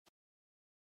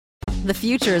The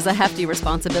future is a hefty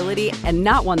responsibility and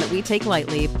not one that we take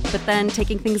lightly, but then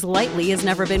taking things lightly has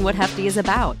never been what Hefty is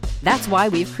about. That's why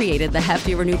we've created the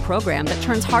Hefty Renew program that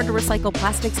turns hard-to-recycle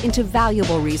plastics into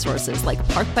valuable resources like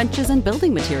park benches and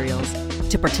building materials.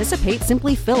 To participate,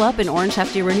 simply fill up an orange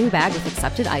Hefty Renew bag with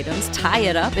accepted items, tie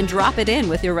it up, and drop it in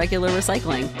with your regular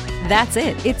recycling. That's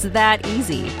it. It's that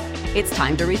easy. It's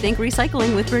time to rethink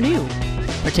recycling with Renew.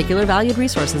 Particular valued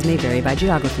resources may vary by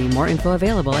geography. More info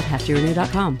available at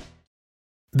heftyrenew.com.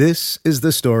 This is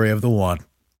the story of the one.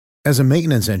 As a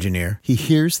maintenance engineer, he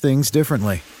hears things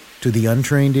differently. To the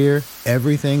untrained ear,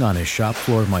 everything on his shop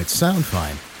floor might sound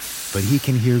fine, but he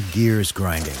can hear gears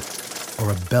grinding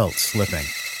or a belt slipping.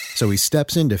 So he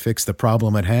steps in to fix the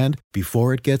problem at hand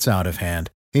before it gets out of hand.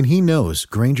 And he knows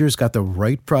Grainger's got the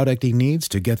right product he needs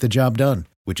to get the job done,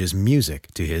 which is music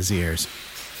to his ears.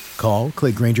 Call,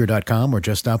 click Grainger.com, or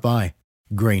just stop by.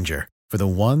 Grainger, for the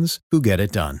ones who get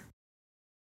it done.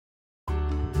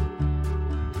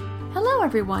 Hello,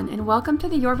 everyone, and welcome to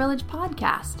the Your Village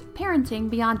podcast, Parenting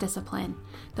Beyond Discipline,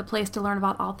 the place to learn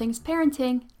about all things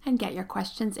parenting and get your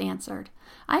questions answered.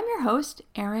 I'm your host,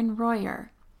 Erin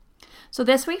Royer. So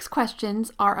this week's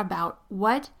questions are about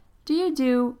what do you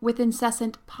do with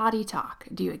incessant potty talk?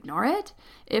 Do you ignore it?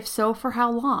 If so, for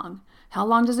how long? How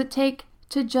long does it take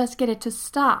to just get it to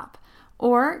stop?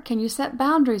 Or can you set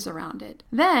boundaries around it?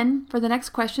 Then, for the next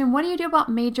question, what do you do about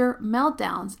major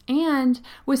meltdowns and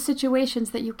with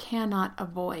situations that you cannot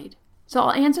avoid? So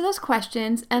I'll answer those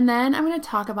questions, and then I'm going to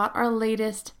talk about our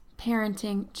latest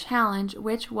parenting challenge,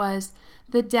 which was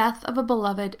the death of a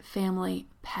beloved family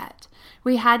pet.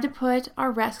 We had to put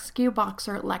our rescue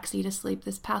boxer, Lexi, to sleep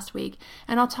this past week,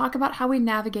 and I'll talk about how we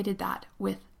navigated that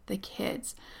with the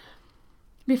kids.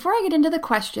 Before I get into the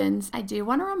questions, I do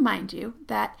want to remind you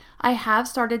that I have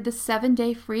started the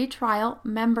 7-day free trial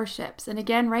memberships. And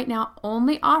again, right now,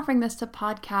 only offering this to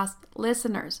podcast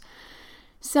listeners.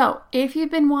 So if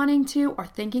you've been wanting to or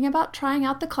thinking about trying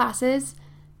out the classes,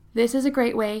 this is a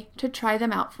great way to try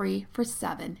them out free for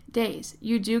 7 days.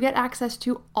 You do get access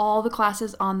to all the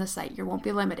classes on the site. You won't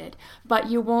be limited, but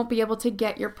you won't be able to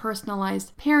get your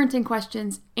personalized parenting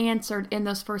questions answered in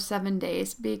those first 7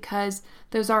 days because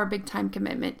those are a big time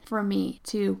commitment for me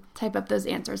to type up those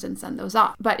answers and send those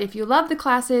off. But if you love the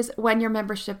classes, when your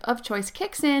membership of choice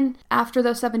kicks in after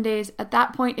those 7 days, at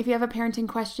that point, if you have a parenting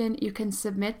question, you can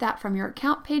submit that from your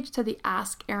account page to the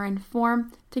Ask Erin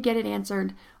form to get it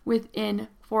answered within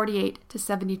 48 to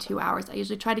 72 hours. I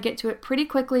usually try to get to it pretty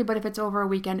quickly, but if it's over a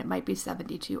weekend, it might be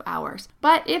 72 hours.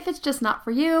 But if it's just not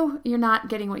for you, you're not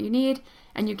getting what you need,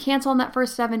 and you cancel in that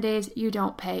first 7 days, you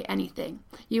don't pay anything.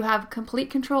 You have complete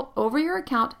control over your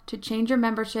account to change your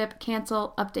membership,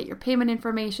 cancel, update your payment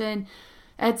information,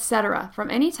 etc.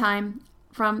 from any time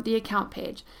from the account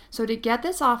page. So to get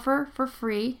this offer for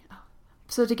free,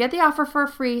 So to get the offer for a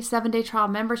free 7-day trial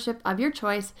membership of your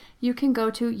choice, you can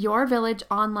go to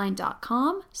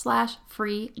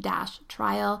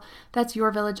yourvillageonline.com/free-trial. That's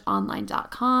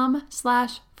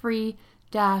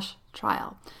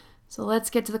yourvillageonline.com/free-trial. So let's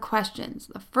get to the questions.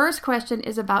 The first question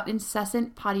is about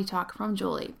incessant potty talk from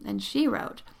Julie, and she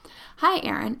wrote, "Hi,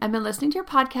 Erin. I've been listening to your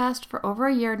podcast for over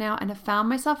a year now and have found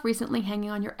myself recently hanging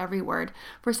on your every word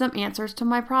for some answers to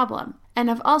my problem, and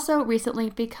have also recently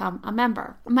become a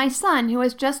member. My son, who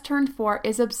has just turned 4,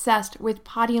 is obsessed with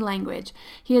potty language.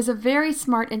 He is a very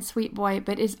smart and sweet boy,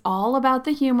 but is all about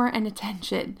the humor and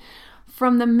attention.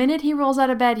 From the minute he rolls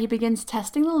out of bed, he begins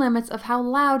testing the limits of how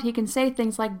loud he can say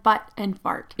things like butt and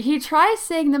fart. He tries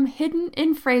saying them hidden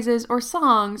in phrases or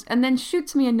songs and then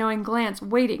shoots me a knowing glance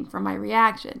waiting for my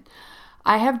reaction.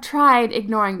 I have tried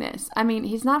ignoring this. I mean,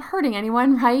 he's not hurting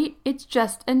anyone, right? It's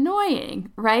just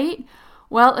annoying, right?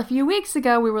 Well, a few weeks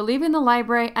ago, we were leaving the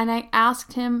library and I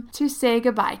asked him to say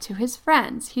goodbye to his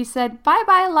friends. He said,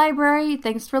 'Bye-bye, library.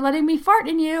 Thanks for letting me fart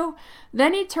in you.'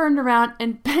 Then he turned around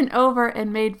and bent over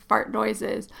and made fart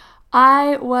noises.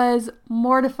 I was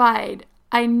mortified.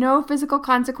 I know physical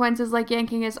consequences like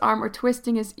yanking his arm or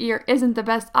twisting his ear isn't the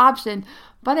best option,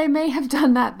 but I may have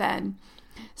done that then.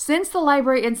 Since the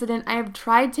library incident, I have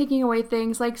tried taking away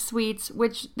things like sweets,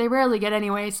 which they rarely get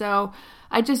anyway, so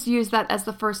I just use that as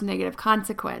the first negative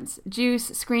consequence.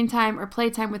 Juice, screen time, or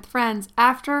playtime with friends.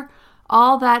 After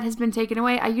all that has been taken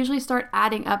away, I usually start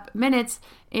adding up minutes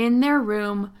in their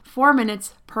room, 4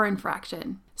 minutes per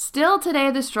infraction. Still today,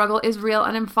 the struggle is real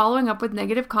and I'm following up with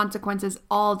negative consequences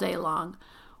all day long.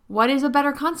 What is a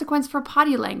better consequence for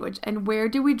potty language, and where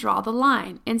do we draw the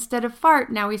line? Instead of fart,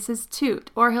 now he says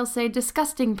toot, or he'll say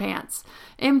disgusting pants,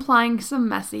 implying some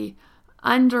messy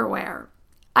underwear.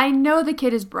 I know the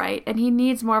kid is bright and he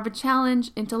needs more of a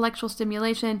challenge, intellectual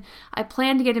stimulation. I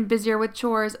plan to get him busier with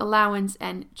chores, allowance,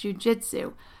 and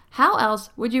jujitsu. How else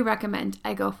would you recommend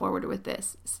I go forward with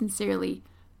this? Sincerely,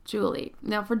 Julie.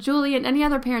 Now, for Julie and any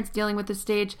other parents dealing with this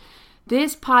stage,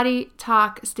 this potty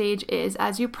talk stage is,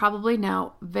 as you probably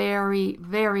know, very,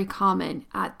 very common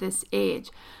at this age.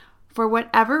 For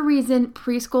whatever reason,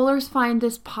 preschoolers find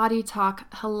this potty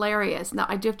talk hilarious. Now,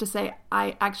 I do have to say,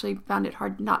 I actually found it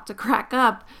hard not to crack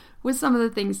up with some of the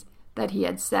things that he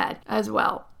had said as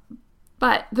well.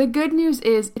 But the good news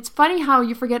is, it's funny how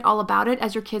you forget all about it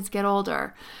as your kids get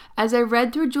older. As I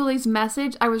read through Julie's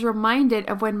message, I was reminded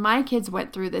of when my kids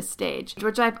went through this stage,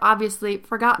 which I've obviously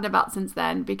forgotten about since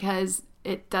then because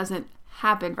it doesn't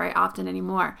happen very often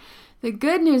anymore. The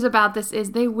good news about this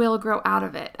is they will grow out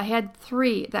of it. I had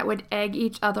 3 that would egg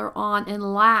each other on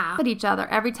and laugh at each other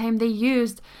every time they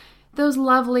used those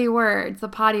lovely words, the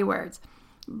potty words.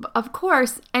 Of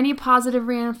course, any positive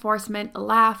reinforcement,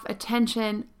 laugh,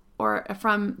 attention, or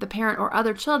from the parent or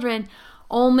other children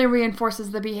only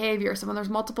reinforces the behavior. So when there's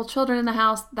multiple children in the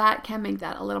house, that can make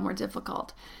that a little more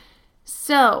difficult.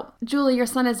 So, Julie, your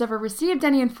son has never received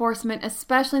any enforcement,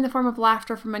 especially in the form of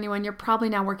laughter from anyone. You're probably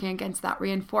now working against that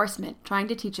reinforcement, trying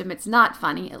to teach him it's not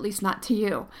funny, at least not to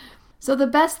you. So the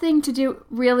best thing to do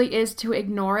really is to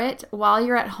ignore it while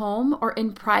you're at home or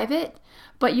in private,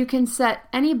 but you can set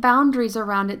any boundaries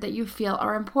around it that you feel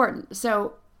are important.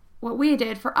 So what we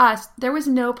did for us, there was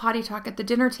no potty talk at the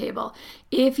dinner table.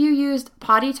 If you used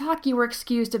potty talk, you were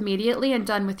excused immediately and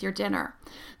done with your dinner.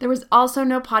 There was also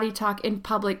no potty talk in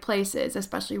public places,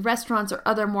 especially restaurants or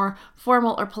other more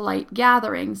formal or polite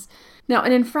gatherings. Now,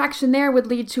 an infraction there would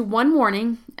lead to 1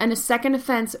 warning, and a second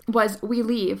offense was we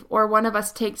leave, or one of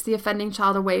us takes the offending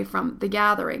child away from the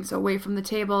gathering, so away from the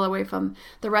table, away from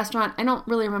the restaurant. I don't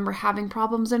really remember having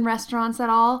problems in restaurants at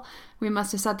all. We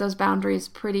must have set those boundaries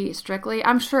pretty strictly.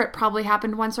 I'm sure it probably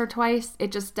happened once or twice.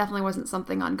 It just definitely wasn't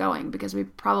something ongoing because we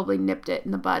probably nipped it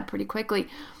in the bud pretty quickly.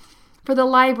 For the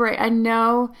library, I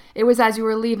know it was as you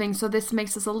were leaving, so this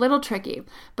makes this a little tricky,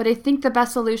 but I think the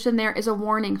best solution there is a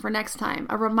warning for next time,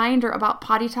 a reminder about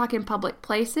potty talk in public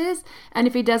places, and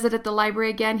if he does it at the library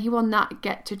again, he will not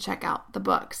get to check out the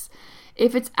books.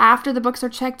 If it's after the books are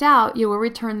checked out, you will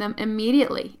return them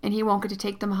immediately, and he won't get to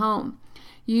take them home.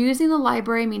 Using the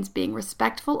library means being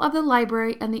respectful of the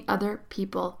library and the other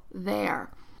people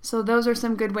there. So those are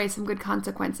some good ways, some good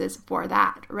consequences for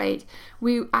that, right?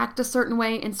 We act a certain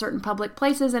way in certain public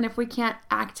places, and if we can't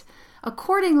act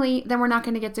accordingly, then we're not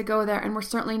going to get to go there, and we're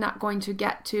certainly not going to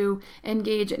get to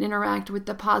engage and interact with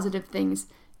the positive things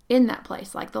in that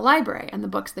place, like the library and the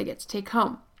books they get to take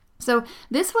home. So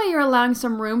this way you're allowing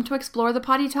some room to explore the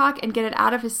potty talk and get it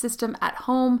out of his system at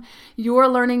home. You're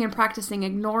learning and practicing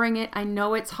ignoring it. I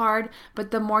know it's hard, but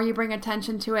the more you bring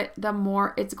attention to it, the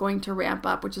more it's going to ramp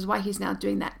up, which is why he's now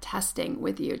doing that testing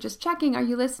with you. Just checking, are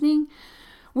you listening?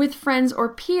 With friends or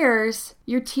peers,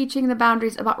 you're teaching the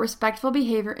boundaries about respectful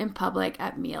behavior in public,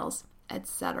 at meals,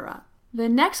 etc. The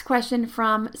next question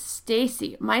from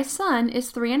Stacy. My son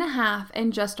is 3.5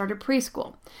 and just started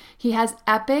preschool. He has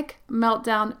epic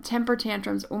meltdown temper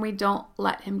tantrums when we don't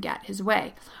let him get his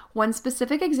way. One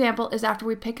specific example is after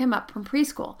we pick him up from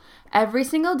preschool. Every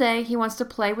single day he wants to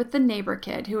play with the neighbor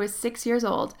kid who is 6 years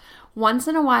old. Once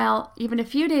in a while, even a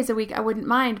few days a week, I wouldn't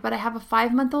mind, but I have a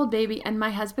 5-month-old baby and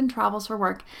my husband travels for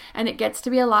work, and it gets to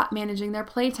be a lot managing their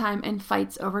playtime and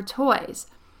fights over toys.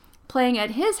 Playing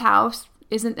at his house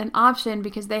isn't an option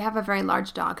because they have a very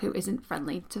large dog who isn't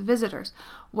friendly to visitors.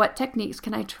 What techniques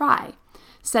can I try?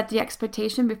 Set the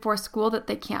expectation before school that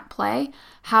they can't play?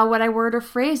 How would I word or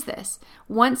phrase this?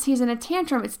 Once he's in a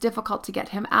tantrum, it's difficult to get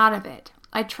him out of it.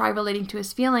 I try relating to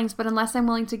his feelings, but unless I'm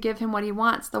willing to give him what he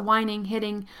wants, the whining,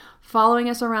 hitting, following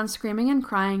us around, screaming and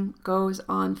crying goes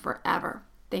on forever.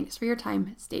 Thanks for your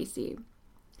time, Stacy.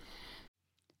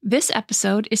 This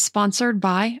episode is sponsored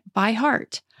by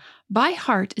Heart. By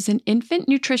Heart is an infant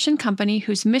nutrition company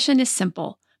whose mission is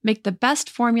simple: make the best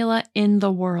formula in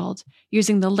the world.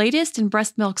 Using the latest in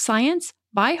breast milk science,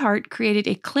 By Heart created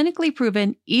a clinically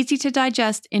proven,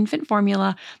 easy-to-digest infant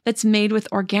formula that's made with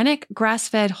organic,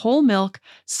 grass-fed whole milk,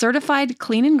 certified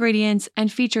clean ingredients, and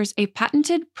features a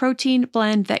patented protein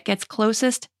blend that gets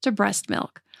closest to breast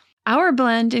milk. Our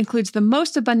blend includes the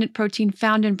most abundant protein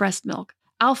found in breast milk,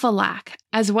 alpha-lac,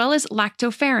 as well as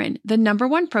lactoferrin, the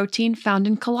 #1 protein found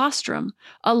in colostrum,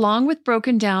 along with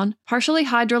broken down, partially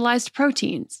hydrolyzed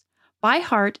proteins. By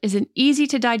Heart is an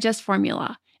easy-to-digest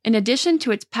formula. In addition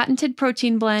to its patented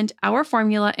protein blend, our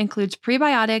formula includes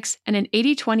prebiotics and an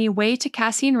 80-20 whey to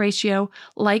casein ratio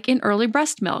like in early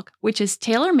breast milk, which is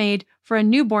tailor-made for a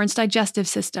newborn's digestive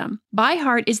system. By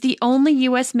Heart is the only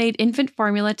U.S.-made infant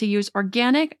formula to use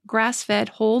organic, grass-fed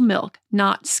whole milk,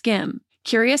 not skim.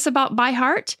 Curious about By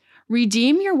Heart?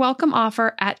 Redeem your welcome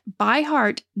offer at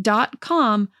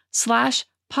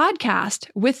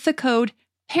byheart.com/podcast with the code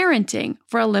parenting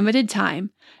for a limited time.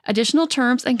 Additional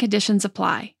terms and conditions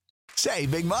apply.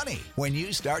 Save big money when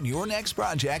you start your next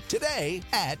project today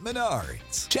at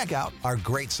Menards. Check out our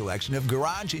great selection of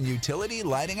garage and utility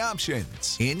lighting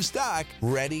options. In stock,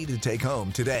 ready to take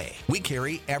home today. We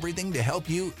carry everything to help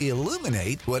you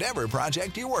illuminate whatever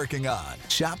project you're working on.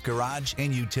 Shop garage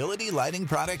and utility lighting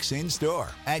products in store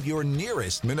at your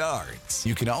nearest Menards.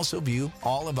 You can also view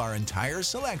all of our entire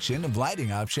selection of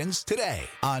lighting options today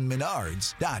on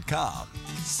Menards.com.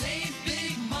 Save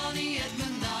big money at Menards.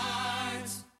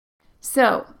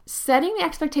 So, setting the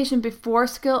expectation before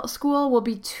school will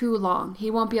be too long. He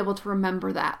won't be able to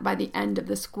remember that by the end of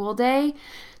the school day,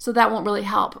 so that won't really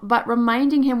help. But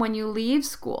reminding him when you leave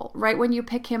school, right when you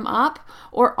pick him up,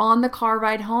 or on the car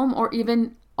ride home, or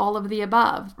even all of the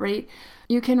above, right?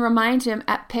 You can remind him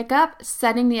at pickup,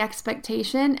 setting the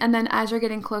expectation, and then as you're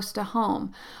getting close to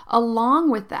home. Along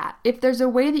with that, if there's a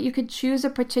way that you could choose a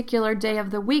particular day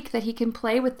of the week that he can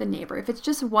play with the neighbor, if it's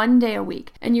just one day a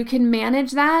week and you can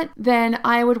manage that, then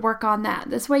I would work on that.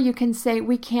 This way you can say,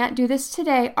 we can't do this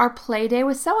today. Our play day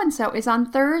with so-and-so is on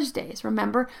Thursdays,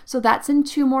 remember? So that's in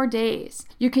 2 more days.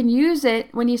 You can use it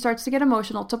when he starts to get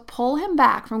emotional to pull him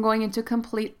back from going into the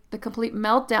complete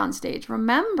meltdown stage.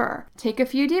 Remember, take a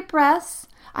few deep breaths.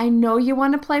 I know you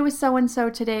want to play with so-and-so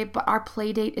today, but our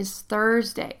play date is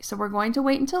Thursday. So we're going to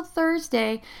wait until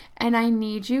Thursday, and I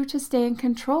need you to stay in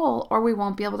control or we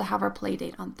won't be able to have our play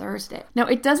date on Thursday. Now,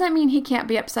 it doesn't mean he can't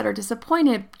be upset or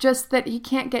disappointed, just that he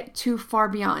can't get too far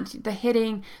beyond the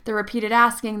hitting, the repeated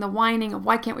asking, the whining of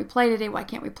why can't we play today? Why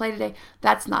can't we play today?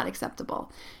 That's not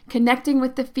acceptable. Connecting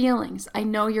with the feelings. I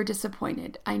know you're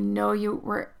disappointed. I know you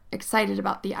were excited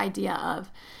about the idea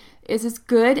of. Is this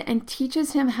good? And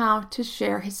teaches him how to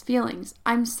share his feelings.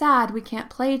 I'm sad we can't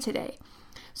play today.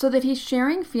 So that he's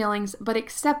sharing feelings, but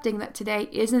accepting that today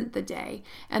isn't the day.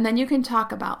 And then you can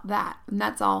talk about that. And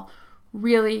that's all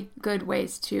really good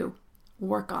ways to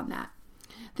work on that.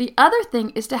 The other thing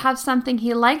is to have something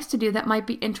he likes to do that might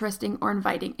be interesting or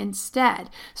inviting instead.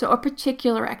 So a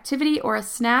particular activity or a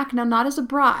snack, now not as a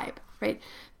bribe, right?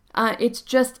 It's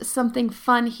just something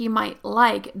fun he might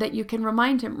like that you can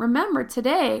remind him. Remember,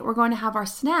 today we're going to have our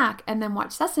snack and then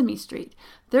watch Sesame Street.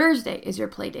 Thursday is your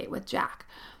play date with Jack.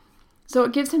 So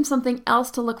it gives him something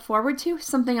else to look forward to,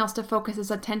 something else to focus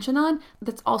his attention on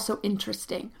that's also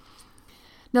interesting.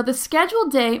 Now, the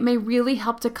scheduled day may really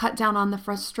help to cut down on the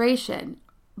frustration.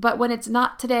 But when it's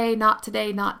not today, not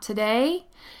today, not today,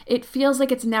 it feels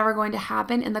like it's never going to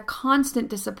happen. And the constant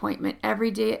disappointment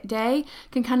every day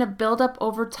can kind of build up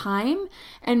over time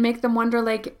and make them wonder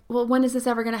like, well, when is this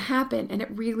ever going to happen? And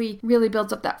it really, really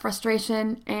builds up that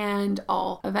frustration and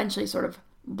all eventually sort of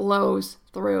blows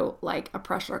through like a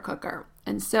pressure cooker.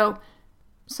 And so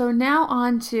now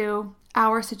on to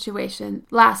our situation.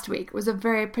 Last week was a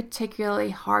very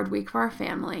particularly hard week for our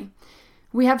family.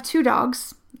 We have 2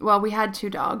 dogs. Well, we had 2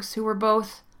 dogs who were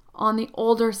both on the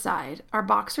older side. Our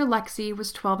boxer Lexi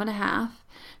was 12 and a half.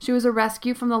 She was a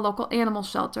rescue from the local animal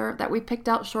shelter that we picked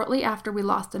out shortly after we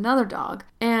lost another dog.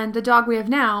 And the dog we have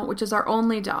now, which is our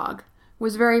only dog,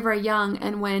 was very, very young.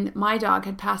 And when my dog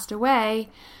had passed away,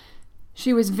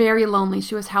 she was very lonely.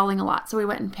 She was howling a lot. So we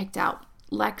went and picked out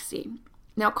Lexi.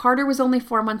 Now, Carter was only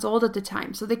 4 months old at the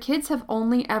time. So the kids have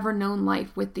only ever known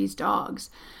life with these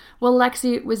dogs. Well,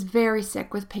 Lexi was very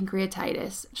sick with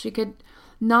pancreatitis. She could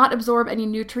not absorb any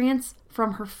nutrients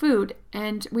from her food,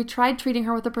 and we tried treating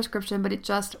her with a prescription, but it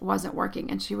just wasn't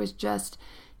working, and she was just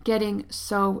getting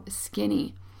so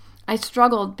skinny. I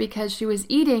struggled because she was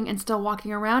eating and still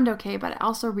walking around okay, but I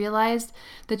also realized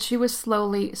that she was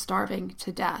slowly starving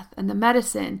to death, and the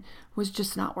medicine was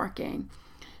just not working.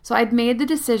 So I'd made the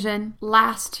decision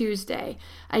last Tuesday.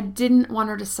 I didn't want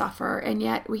her to suffer, and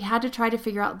yet we had to try to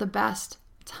figure out the best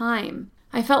time.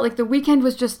 I felt like the weekend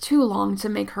was just too long to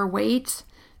make her wait,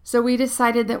 so we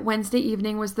decided that Wednesday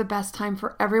evening was the best time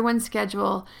for everyone's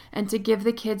schedule and to give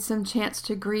the kids some chance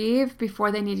to grieve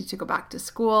before they needed to go back to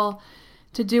school,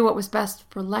 to do what was best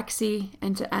for Lexi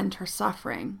and to end her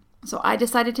suffering. So I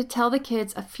decided to tell the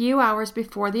kids a few hours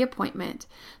before the appointment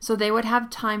so they would have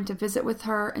time to visit with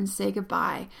her and say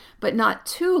goodbye, but not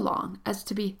too long as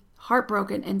to be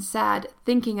heartbroken and sad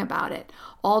thinking about it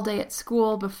all day at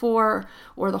school before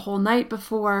or the whole night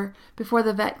before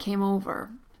the vet came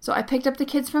over. So I picked up the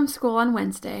kids from school on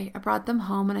Wednesday, I brought them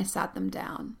home, and I sat them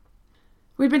down.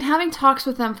 We'd been having talks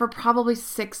with them for probably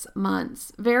 6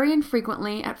 months, very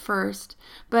infrequently at first,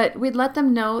 but we'd let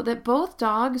them know that both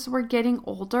dogs were getting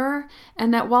older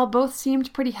and that while both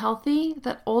seemed pretty healthy,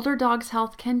 that older dogs'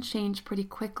 health can change pretty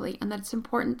quickly and that it's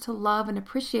important to love and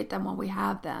appreciate them while we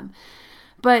have them.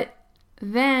 But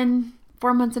then,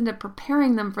 4 months into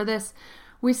preparing them for this,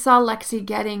 we saw Lexi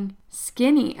getting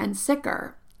skinny and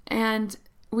sicker, and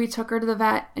we took her to the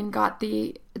vet and got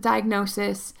the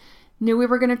diagnosis. Knew we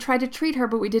were going to try to treat her,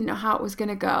 but we didn't know how it was going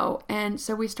to go. And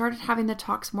so we started having the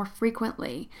talks more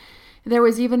frequently. There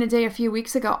was even a day a few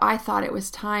weeks ago, I thought it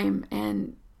was time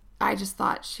and I just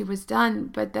thought she was done.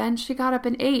 But then she got up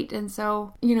and ate. And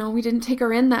so, we didn't take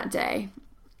her in that day.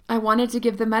 I wanted to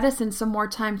give the medicine some more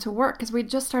time to work because we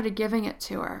just started giving it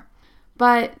to her.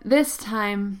 But this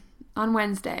time on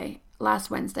last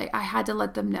Wednesday, I had to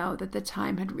let them know that the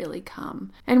time had really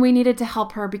come and we needed to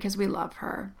help her because we love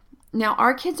her. Now,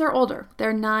 our kids are older.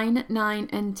 They're 9, 9,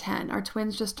 and 10. Our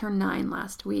twins just turned 9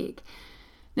 last week.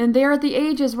 And they're at the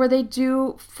ages where they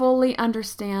do fully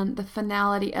understand the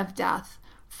finality of death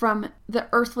from the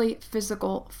earthly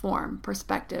physical form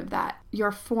perspective, that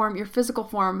your physical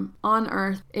form on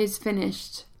earth is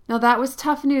finished. Now, that was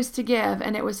tough news to give,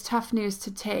 and it was tough news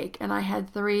to take, and I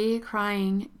had 3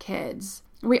 crying kids.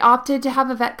 We opted to have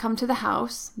a vet come to the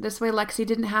house. This way, Lexi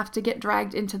didn't have to get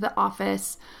dragged into the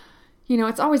office.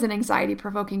 It's always an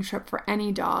anxiety-provoking trip for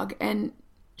any dog, and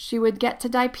she would get to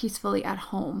die peacefully at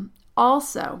home.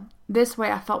 Also, this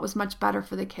way I felt was much better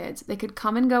for the kids. They could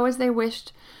come and go as they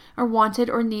wished or wanted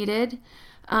or needed.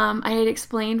 I had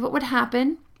explained what would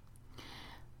happen,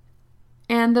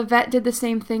 and the vet did the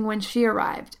same thing when she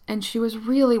arrived, and she was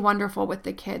really wonderful with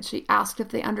the kids. She asked if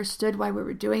they understood why we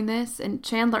were doing this, and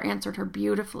Chandler answered her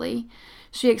beautifully.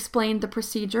 She explained the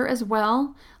procedure as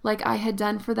well, like I had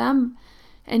done for them.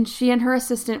 And she and her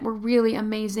assistant were really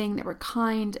amazing. They were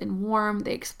kind and warm.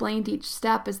 They explained each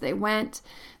step as they went.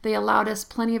 They allowed us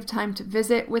plenty of time to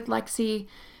visit with Lexi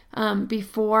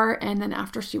before and then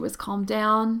after she was calmed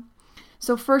down.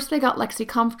 So first they got Lexi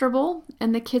comfortable,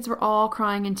 and the kids were all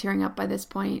crying and tearing up by this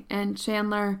point. And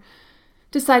Chandler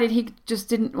decided he just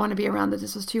didn't want to be around, that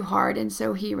this was too hard. And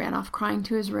so he ran off crying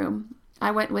to his room.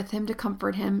 I went with him to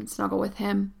comfort him, snuggle with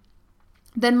him.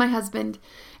 Then my husband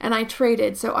and I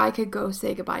traded so I could go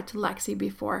say goodbye to Lexi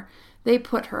before they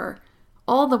put her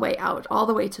all the way out, all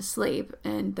the way to sleep,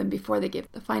 and then before they give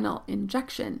the final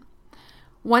injection.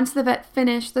 Once the vet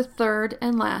finished the third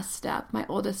and last step, my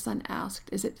oldest son asked,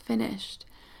 "Is it finished?"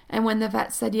 And when the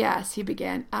vet said yes, he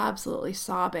began absolutely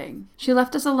sobbing. She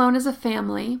left us alone as a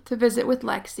family to visit with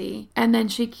Lexi, and then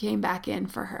she came back in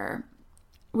for her.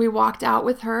 We walked out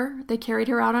with her. They carried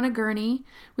her out on a gurney.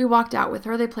 We walked out with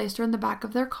her. They placed her in the back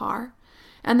of their car.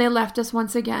 And they left us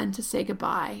once again to say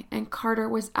goodbye. And Carter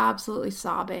was absolutely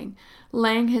sobbing,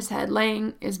 laying his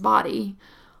body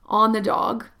on the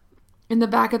dog in the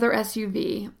back of their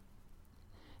SUV.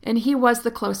 And he was the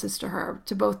closest to her,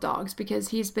 to both dogs, because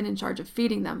he's been in charge of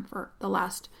feeding them for the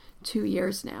last 2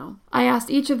 years now. I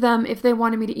asked each of them if they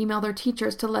wanted me to email their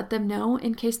teachers to let them know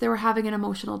in case they were having an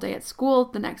emotional day at school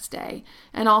the next day,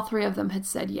 and all 3 of them had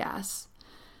said yes.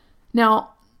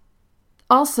 Now,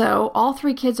 also, all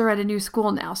 3 kids are at a new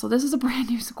school now, so this is a brand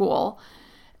new school,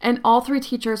 and all 3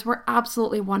 teachers were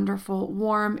absolutely wonderful,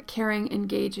 warm, caring,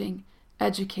 engaging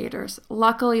educators.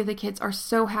 Luckily, the kids are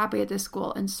so happy at this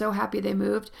school and so happy they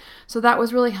moved. So that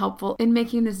was really helpful in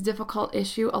making this difficult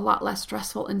issue a lot less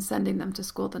stressful in sending them to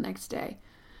school the next day.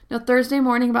 Now, Thursday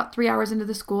morning, about 3 hours into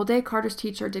the school day, Carter's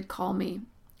teacher did call me.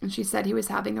 And she said he was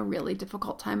having a really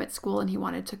difficult time at school and he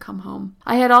wanted to come home.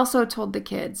 I had also told the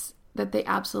kids that they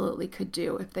absolutely could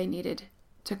do if they needed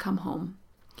to come home.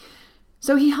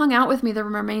 So he hung out with me the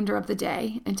remainder of the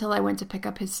day until I went to pick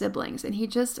up his siblings, and he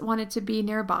just wanted to be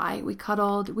nearby. We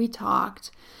cuddled, we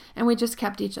talked, and we just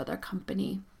kept each other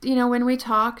company. When we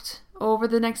talked over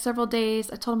the next several days,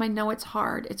 I told him I know it's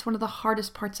hard. It's one of the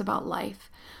hardest parts about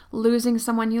life, losing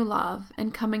someone you love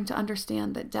and coming to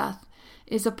understand that death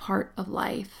is a part of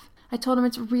life. I told him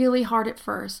it's really hard at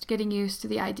first, getting used to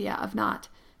the idea of not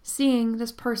seeing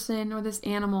this person or this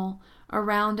animal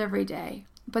around every day,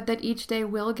 but that each day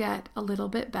will get a little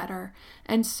bit better,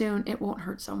 and soon it won't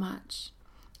hurt so much.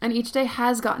 And each day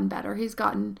has gotten better. He's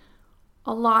gotten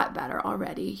a lot better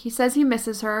already. He says he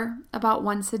misses her about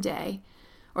once a day,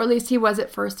 or at least he was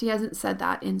at first. He hasn't said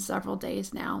that in several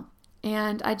days now.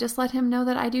 And I just let him know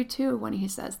that I do too when he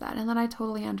says that, and that I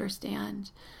totally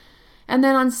understand. And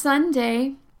then on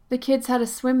Sunday, the kids had a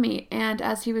swim meet, and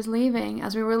as we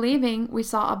were leaving, we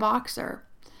saw a boxer.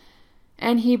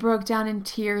 And he broke down in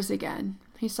tears again.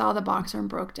 He saw the boxer and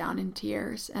broke down in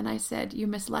tears. And I said, "You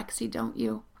miss Lexi, don't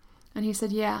you?" And he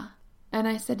said, "Yeah." And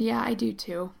I said, yeah, I do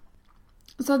too.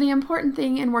 So the important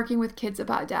thing in working with kids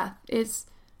about death is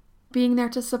being there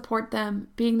to support them,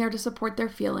 being there to support their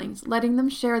feelings, letting them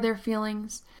share their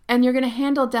feelings. And you're going to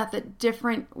handle death at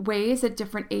different ways at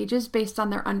different ages based on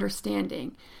their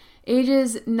understanding.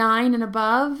 Ages 9 and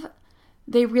above,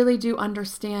 they really do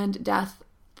understand death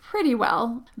pretty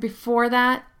well. Before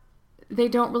that, they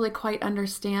don't really quite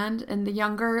understand. And the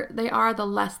younger they are, the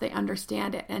less they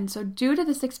understand it. And so due to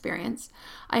this experience,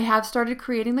 I have started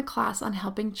creating the class on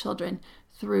helping children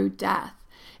through death.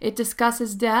 It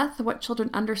discusses death, what children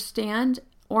understand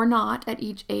or not at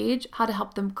each age, how to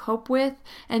help them cope with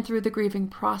and through the grieving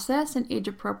process in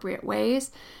age-appropriate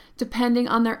ways, depending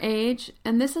on their age.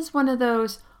 And this is one of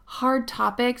those hard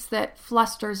topics that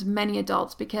flusters many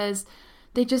adults because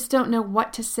they just don't know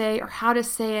what to say or how to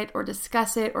say it or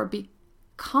discuss it or be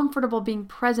comfortable being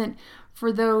present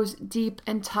for those deep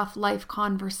and tough life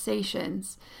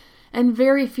conversations. And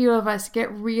very few of us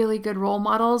get really good role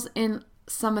models in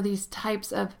some of these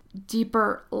types of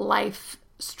deeper life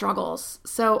struggles.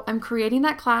 So I'm creating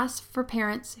that class for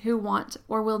parents who want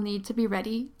or will need to be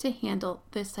ready to handle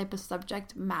this type of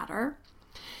subject matter.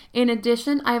 In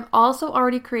addition, I've also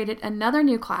already created another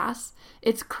new class.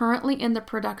 It's currently in the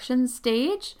production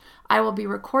stage. I will be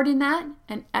recording that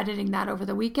and editing that over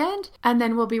the weekend, and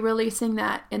then we'll be releasing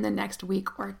that in the next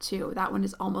week or two. That one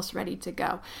is almost ready to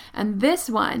go. And this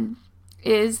one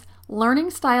is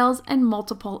learning styles and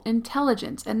multiple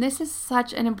intelligence. And this is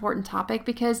such an important topic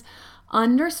because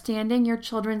understanding your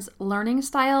children's learning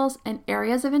styles and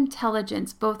areas of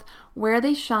intelligence, both where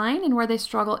they shine and where they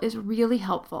struggle, is really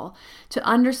helpful to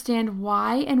understand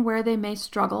why and where they may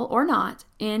struggle or not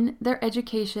in their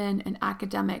education and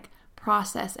academic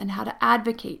process and how to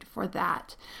advocate for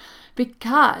that.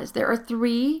 Because there are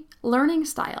 3 learning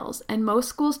styles and most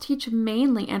schools teach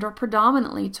mainly and or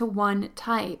predominantly to one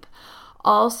type.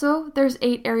 Also, there's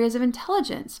 8 areas of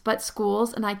intelligence, but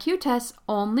schools and IQ tests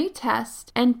only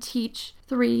test and teach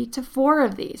 3 to 4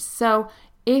 of these. So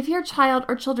if your child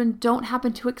or children don't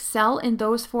happen to excel in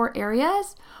those 4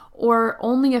 areas, or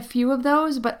only a few of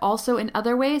those, but also in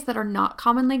other ways that are not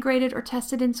commonly graded or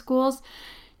tested in schools,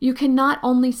 you can not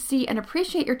only see and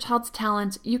appreciate your child's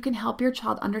talents, you can help your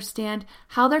child understand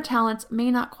how their talents may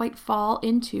not quite fall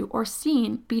into or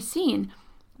be seen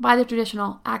by the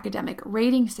traditional academic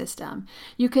rating system.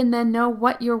 You can then know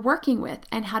what you're working with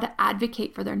and how to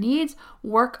advocate for their needs,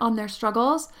 work on their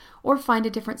struggles, or find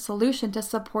a different solution to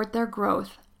support their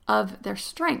growth of their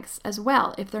strengths as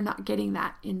well if they're not getting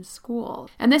that in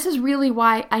school. And this is really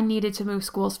why I needed to move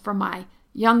schools for my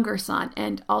younger son.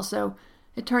 And also,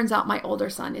 it turns out my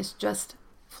older son is just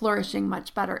flourishing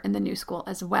much better in the new school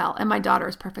as well. And my daughter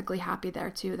is perfectly happy there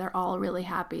too. They're all really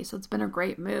happy. So it's been a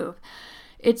great move.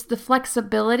 It's the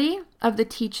flexibility of the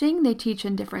teaching. They teach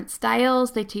in different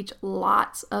styles. They teach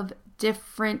lots of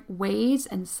different ways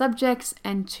and subjects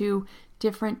and to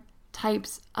different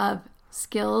types of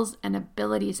skills and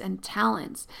abilities and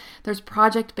talents. There's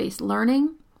project-based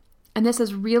learning, and this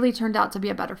has really turned out to be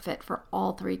a better fit for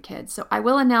all 3 kids. So I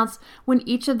will announce when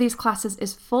each of these classes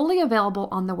is fully available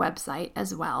on the website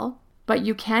as well. But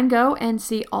you can go and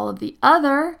see all of the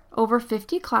other over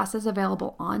 50 classes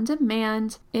available on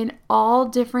demand in all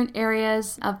different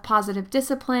areas of positive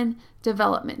discipline,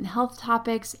 development and health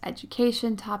topics,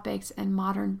 education topics, and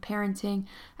modern parenting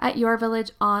at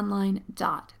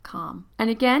yourvillageonline.com. And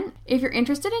again, if you're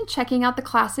interested in checking out the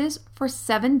classes for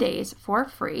 7 days for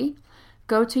free,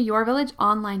 go to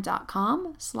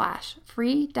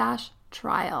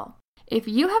yourvillageonline.com/free-trial. If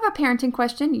you have a parenting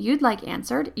question you'd like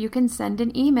answered, you can send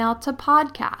an email to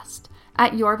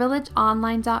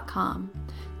podcast@yourvillageonline.com.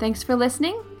 Thanks for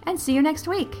listening and see you next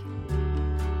week.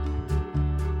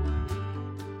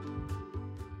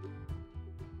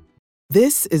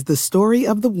 This is the story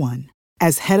of the one.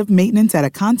 As head of maintenance at a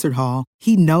concert hall,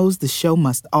 he knows the show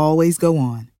must always go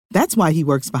on. That's why he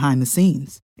works behind the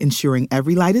scenes, ensuring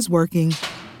every light is working,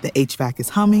 the HVAC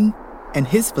is humming, and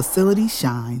his facility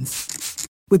shines.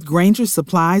 With Grainger's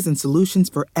supplies and solutions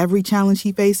for every challenge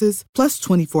he faces, plus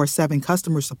 24/7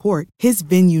 customer support, his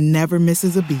venue never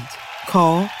misses a beat.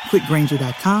 Call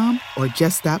quickgrainger.com or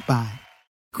just stop by.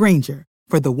 Grainger,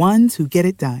 for the ones who get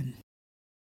it done.